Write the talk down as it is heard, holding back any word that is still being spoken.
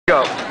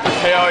Go.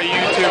 Hey all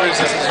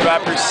YouTubers, this is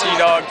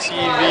rappercdogg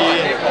TV,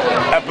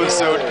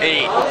 episode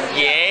 8.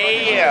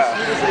 Yeah!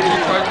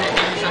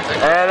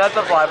 And that's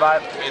a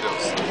flyby.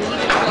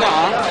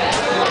 Nah.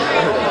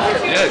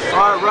 Yes.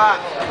 Alright,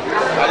 rap.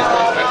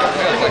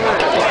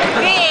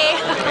 Hey!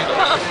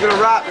 We're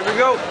gonna rap, here we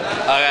go.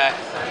 Okay.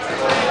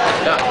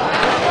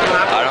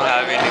 I don't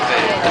have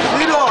anything.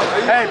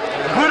 Hey,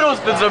 Pluto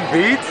spin some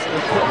beats.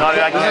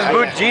 This is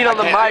Boot Gene on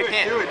the mic.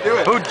 Do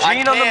it. Boot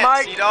Gene on the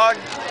mic. C-Dog.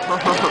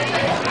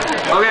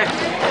 Okay.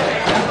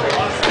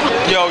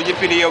 Yo,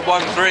 Yippity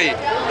 1-3.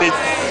 This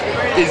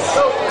is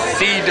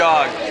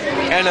C-Dog,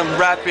 and I'm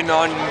rapping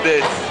on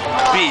this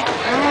beat.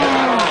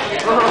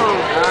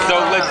 So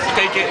let's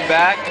take it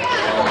back,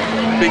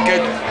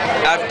 because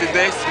after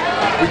this,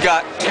 we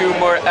got 2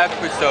 more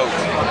episodes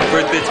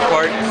for this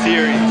part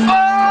series.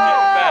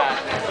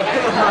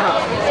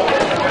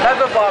 That's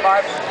a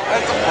flyby.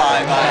 That's a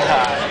flyby.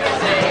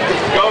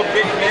 Go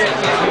get it.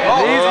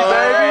 Easy,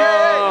 baby.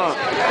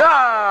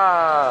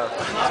 Ah.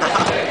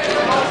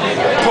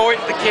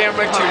 Point the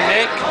camera to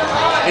Nick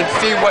and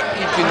see what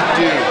he can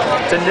do.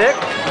 To Nick?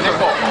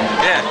 Nickel.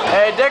 Yeah.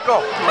 Hey,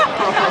 Dickel.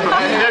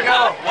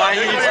 Nickel. Why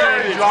he's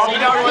gonna drop it?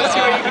 Let's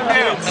see what he can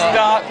do.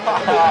 Stop.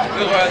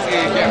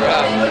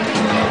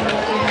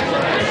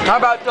 How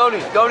about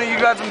Tony? Tony, you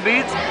got some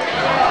beats?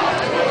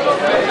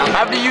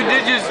 After you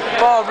did just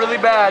fall really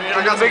bad.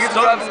 I got some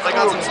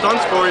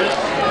stunts for you.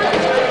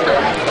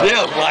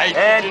 Yeah, like.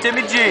 And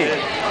Timmy G.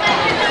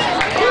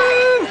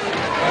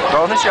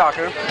 Throwing the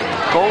shocker.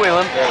 Cole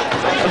Whelan.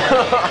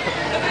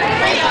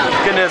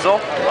 Knizzle.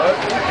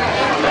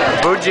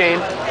 Boo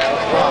Gene.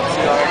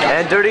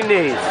 And Dirty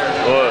Knees.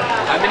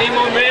 How many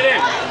more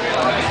minutes?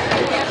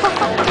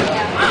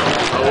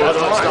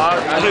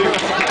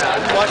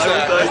 Watch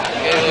that.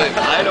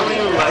 I don't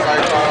even like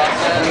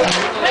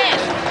When?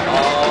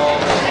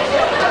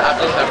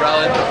 after the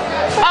rally.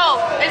 Oh,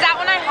 is that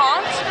when I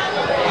honked?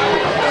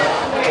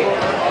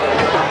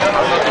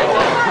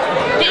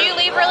 Did you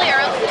leave really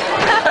early?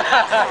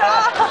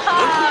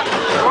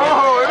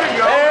 Oh, here we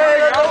go. Hey,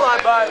 that's a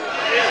flyby.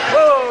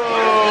 Whoa.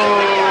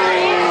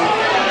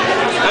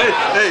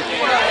 Hey.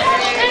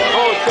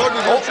 Oh, Chug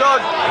is gonna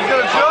chug. He's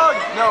gonna chug.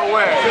 No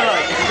way.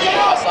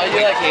 I saw you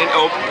like hand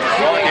open.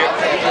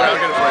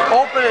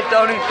 Open it,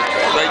 Tony.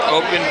 Like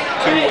open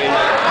 2 ways.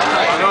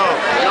 No,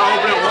 you gotta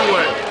open it one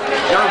way.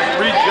 You gotta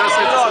read just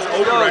it says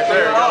open right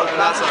there. You gotta open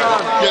that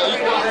side.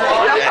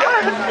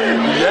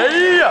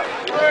 Yeah.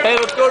 Hey,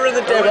 let's go around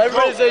the table.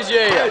 Everybody says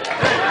yeah.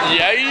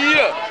 Yeah.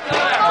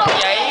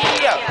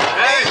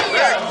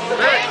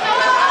 Hey.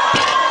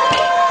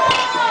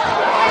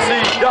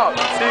 C-Dog.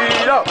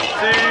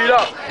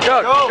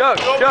 Chug.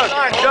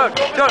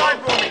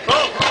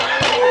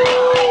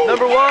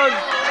 Number 1.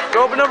 Go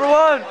open number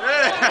 1.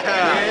 Yeah.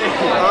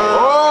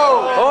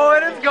 Oh,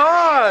 and it's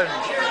gone.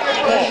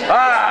 Ah.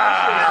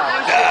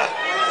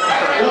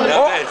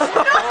 Oh,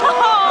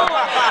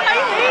 I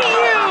hate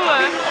you!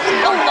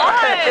 A lot!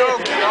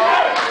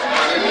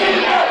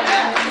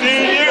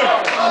 Senior.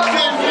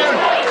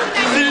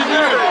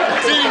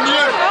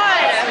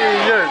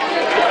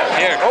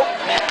 Here. Oh.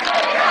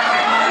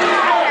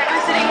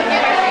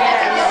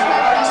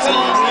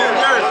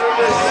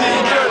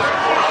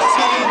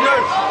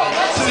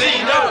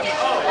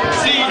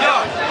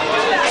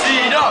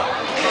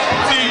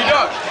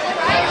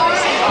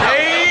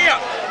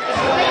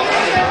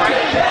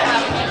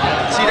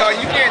 C-Dog,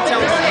 you can't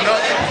tell me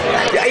nothing.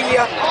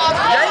 Yeah.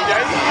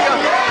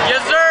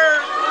 Yes, sir.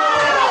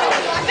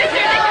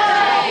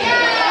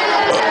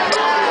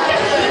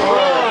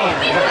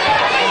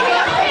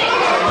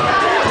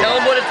 Tell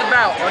them what it's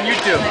about on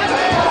YouTube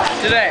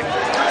today.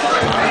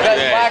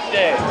 That's Black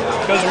Day,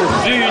 because we're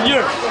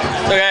seniors.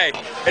 Okay,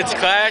 it's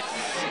class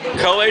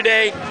color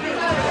day,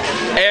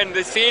 and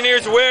the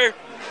seniors wear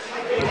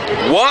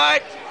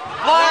what?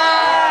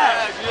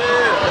 Black!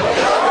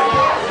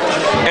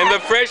 And the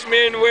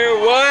freshmen wear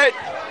what?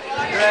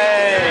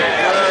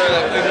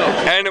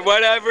 And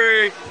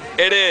whatever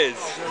it is.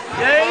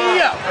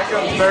 Yeah!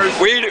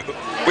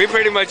 We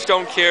pretty much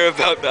don't care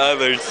about the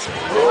others.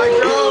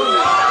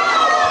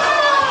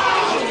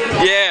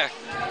 Yeah,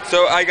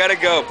 so I gotta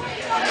go.